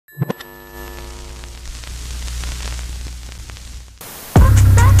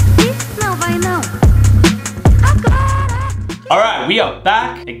All right, we are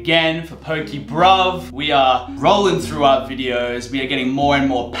back again for PokeBruv. We are rolling through our videos. We are getting more and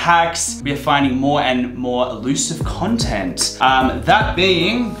more packs. We are finding more and more elusive content. That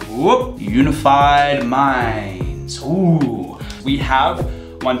being, Unified Minds. Ooh, we have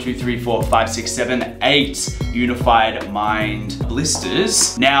 1, 2, 3, 4, 5, 6, 7, 8 Unified Mind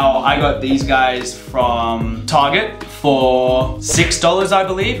blisters. Now, I got these guys from Target for $6, I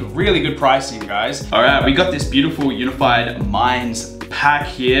believe. Really good pricing, guys. All right, we got this beautiful Unified Minds pack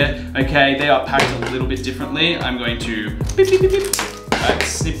here. Okay, they are packed a little bit differently. I'm going to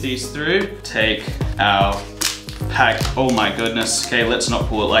snip these through. Take our pack. Oh my goodness. Okay, let's not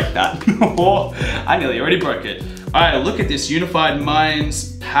pull it like that. I nearly already broke it. All right, look at this Unified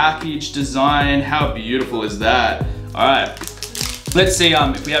Minds package design. How beautiful is that? All right, let's see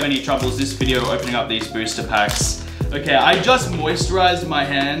if we have any troubles this video opening up these booster packs. Okay, I just moisturized my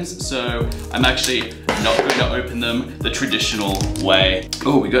hands, so I'm actually not going to open them the traditional way.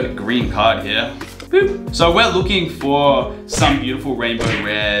 Oh, we got a green card here. Boop. So we're looking for some beautiful rainbow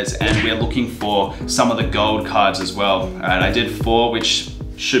rares, and we're looking for some of the gold cards as well. All right, I did 4, which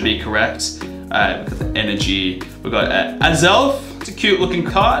should be correct. We've got the energy. We've got Azelf, it's a cute looking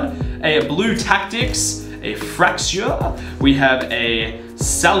card. A Blue Tactics, a Fraxure. We have a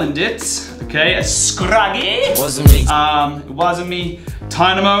Salandit, okay, a Scraggy. Wasn't me.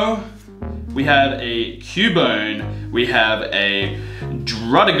 Tynamo. We have a Cubone. We have a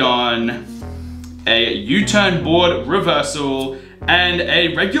Druddigon, a U-turn board reversal, and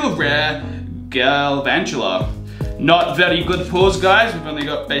a regular rare Galvantula. Not very good pulls, guys. We've only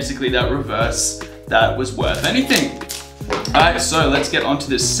got basically that reverse that was worth anything. All right, so let's get on to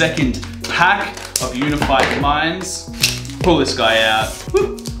this second pack of Unified Minds. Pull this guy out.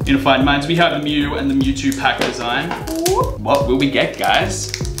 Woo. Unified Minds, we have the Mew and the Mewtwo pack design. What will we get,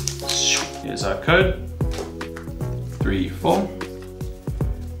 guys? Here's our code. 3, 4.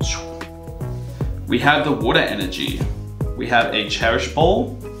 We have the Water Energy. We have a Cherish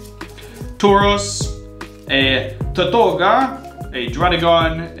Ball, Tauros, a Totoga, a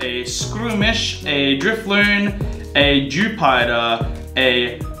Druddigon, a Scroomish, a Drifloon, a Jupiter,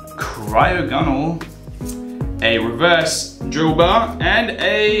 a Cryogonal, a Reverse Drilbur, and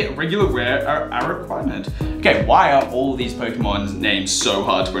a regular rare Araquanid. Okay, why are all of these Pokemon's names so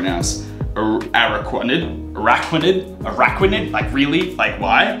hard to pronounce? Araquanid? Like really? Like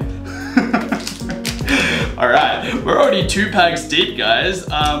why? All right, we're already 2 packs deep, guys.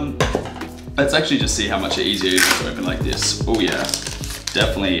 Let's actually just see how much easier it is to open like this. Oh yeah,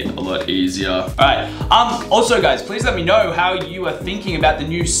 definitely a lot easier. All right, also guys, please let me know how you are thinking about the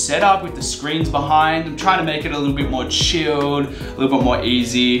new setup with the screens behind. I'm trying to make it a little bit more chilled, a little bit more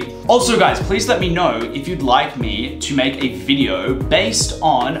easy. Also guys, please let me know if you'd like me to make a video based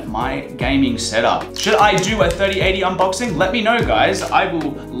on my gaming setup. Should I do a 3080 unboxing? Let me know, guys. I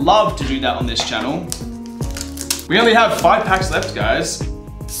will love to do that on this channel. We only have 5 packs left, guys.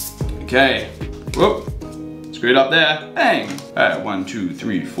 Okay, whoop, screwed up there, bang. All right, 1, 2,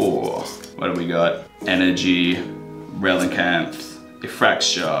 3, 4. What do we got? Energy, Relicanth, a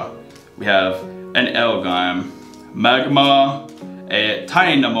Fraxure. We have an Elgyme, Magma, a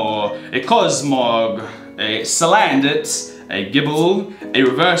Tynamo, a Cosmog, a Salandit, a Gibble, a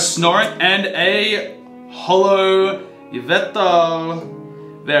Reverse Snorlax, and a Holo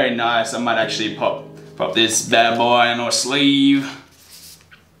Yveltal. Very nice. I might actually pop this bad boy on our sleeve.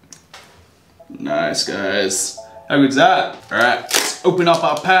 Nice, guys. How good's that? All right, let's open up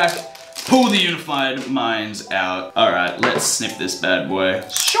our pack, pull the Unified Minds out. All right, let's snip this bad boy.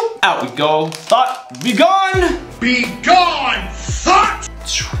 Out we go. Thought, be gone! Be gone, thought!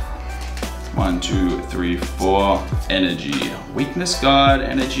 1, 2, 3, 4. Energy. Weakness guard,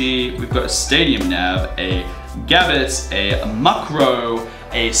 energy. We've got a Stadium Nav, a Gabbitt, a Mukro,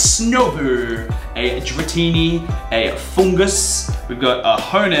 a Snovu, a Dratini, a Fungus. We've got a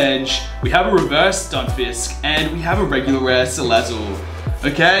Honedge. We have a Reverse Stunfisk, and we have a regular rare Salazzle.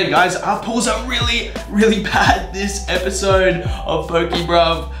 Okay, guys, our pulls are really, really bad this episode of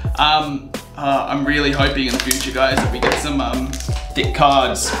PokeBruv. I'm really hoping in the future, guys, that we get some thick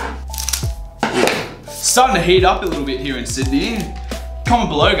cards. Starting to heat up a little bit here in Sydney. Comment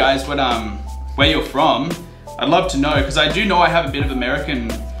below, guys, where you're from. I'd love to know, because I do know I have a bit of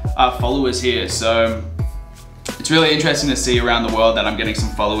American followers here, so it's really interesting to see around the world that I'm getting some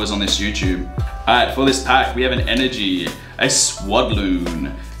followers on this YouTube. Alright, for this pack, we have an Energy, a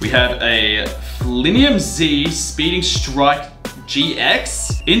Swadloon, we have a Flinium Z Speeding Strike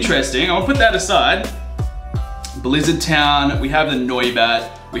GX. Interesting, I'll put that aside. Blizzard Town, we have the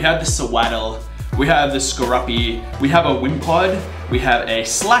Noibat, we have the Sewaddle, we have the Skorupi, we have a Wimpod, we have a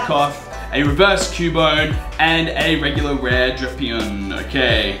Slackoth, a reverse Cubone, and a regular rare Drapion.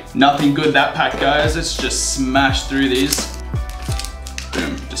 Okay, nothing good that pack, guys. Let's just smash through these.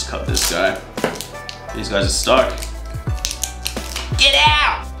 Boom, just cut this guy. These guys are stuck. Get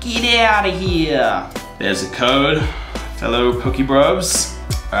out! Get out of here! There's a code. Hello, PokeBruvs.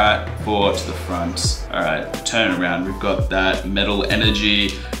 Alright, 4 to the front. Alright, turn around. We've got that Metal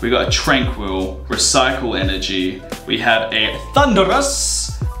Energy. We've got a Tranquil, Recycle Energy. We have a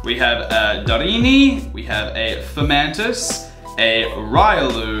Thunderous. We have a Darini. We have a Fomantis. A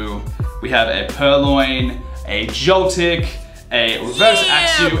Riolu. We have a Purloin. A Joltik. A Reverse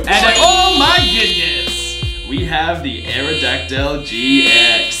Axew. And a, oh my goodness! We have the Aerodactyl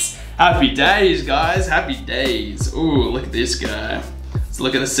GX. Happy days, guys. Happy days. Ooh, look at this guy. Let's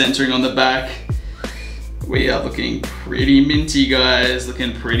look at the centering on the back. We are looking pretty minty, guys.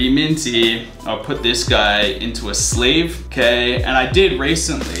 Looking pretty minty. I'll put this guy into a sleeve, okay? And I did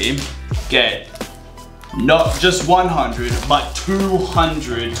recently get not just 100, but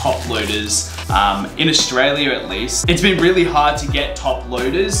 200 top loaders in Australia at least. It's been really hard to get top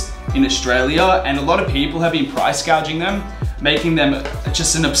loaders in Australia, and a lot of people have been price gouging them, making them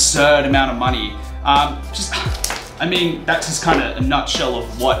just an absurd amount of money. I mean, that's just kind of a nutshell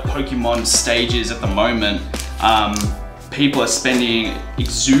of what Pokemon stage is at the moment. People are spending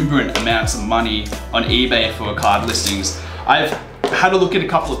exuberant amounts of money on eBay for card listings. I've had a look at a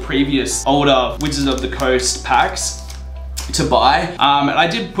couple of previous older Wizards of the Coast packs to buy, and I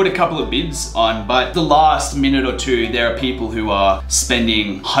did put a couple of bids on, but the last minute or two, there are people who are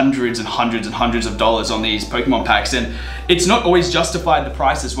spending hundreds and hundreds and hundreds of dollars on these Pokemon packs, and it's not always justified the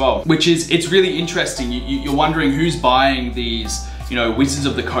price as well, which is, it's really interesting. You're wondering who's buying these, you know, Wizards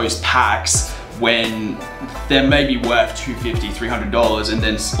of the Coast packs when they're maybe worth $250, $300, and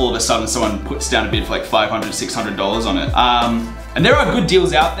then all of a sudden someone puts down a bid for like $500, $600 on it. And there are good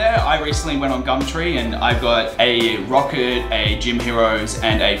deals out there. I recently went on Gumtree and I got a Rocket, a Gym Heroes,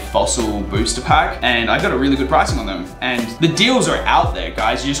 and a Fossil booster pack, and I got a really good pricing on them. And the deals are out there,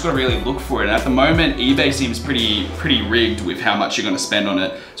 guys. You just gotta really look for it. And at the moment, eBay seems pretty rigged with how much you're gonna spend on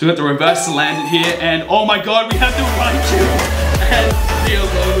it. So we've got the reverse landed here, and oh my god, we have the Raichu and the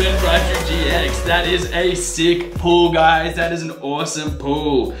Alolan Raichu GX. That is a sick pull, guys. That is an awesome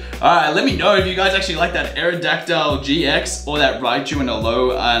pull. All right, let me know if you guys actually like that Aerodactyl GX or that Raichu and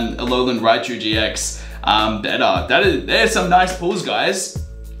Alolan Raichu GX better. There's some nice pulls, guys.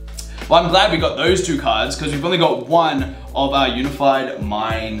 Well, I'm glad we got those two cards because we've only got one of our Unified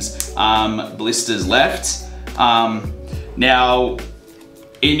Minds blisters left. Now,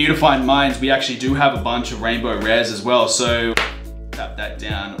 in Unified Minds, we actually do have a bunch of Rainbow Rares as well. So tap that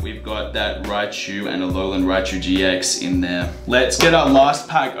down. We've got that Raichu and Alolan Raichu GX in there. Let's get our last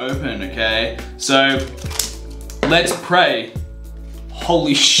pack open, okay? So let's pray.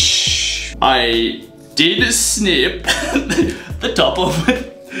 Holy sh! I did snip the top of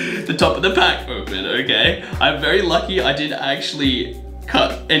the pack open, okay? I'm very lucky I didn't actually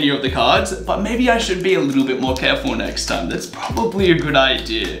cut any of the cards, but maybe I should be a little bit more careful next time. That's probably a good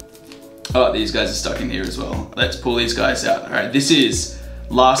idea. Oh, these guys are stuck in here as well. Let's pull these guys out. All right, this is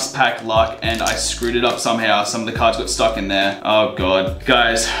last pack luck, and I screwed it up somehow. Some of the cards got stuck in there. Oh God,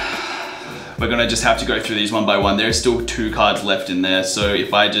 guys. We're gonna just have to go through these one by one. There are still 2 cards left in there, so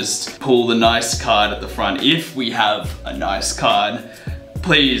if I just pull the nice card at the front, if we have a nice card,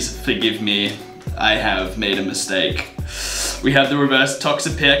 please forgive me. I have made a mistake. We have the reverse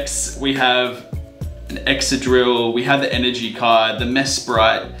Toxapex, we have an Excadrill, we have the energy card, the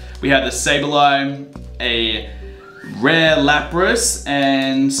Mesprit, we have the Sableye, a rare Lapras,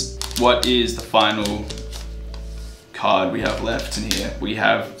 and what is the final card we have left in here? We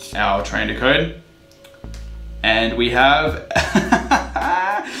have our trainer code, and we have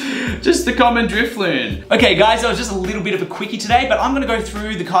just the common Drifloon. Okay guys, that was just a little bit of a quickie today, but I'm gonna go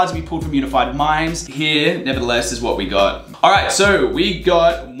through the cards we pulled from Unified Minds. Here, nevertheless, is what we got. All right, so we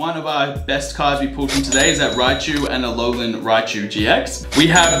got one of our best cards we pulled from today is that Raichu and Alolan Raichu GX. We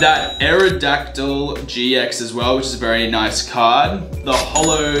have that Aerodactyl GX as well, which is a very nice card. The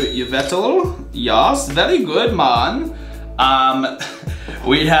Holo Yveltal, yes, very good, man.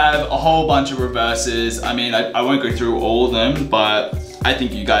 We have a whole bunch of reverses. I mean, I won't go through all of them, but I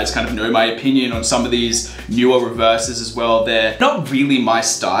think you guys kind of know my opinion on some of these newer reverses as well. They're not really my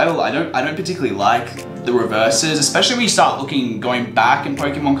style. I don't particularly like the reverses, especially when you start going back in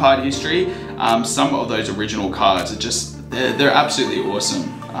Pokemon card history. Some of those original cards are just, they're absolutely awesome.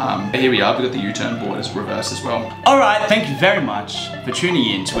 Here we are, we've got the U-turn board as reverse as well. All right, thank you very much for tuning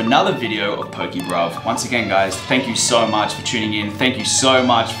in to another video of PokeBruv. Once again, guys, thank you so much for tuning in. Thank you so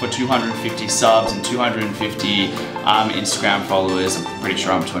much for 250 subs and 250 Instagram followers. I'm pretty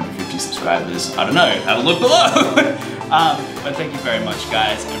sure I'm 250 subscribers. I don't know, have a look below. But thank you very much,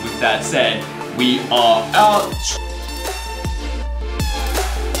 guys. And with that said, we are out.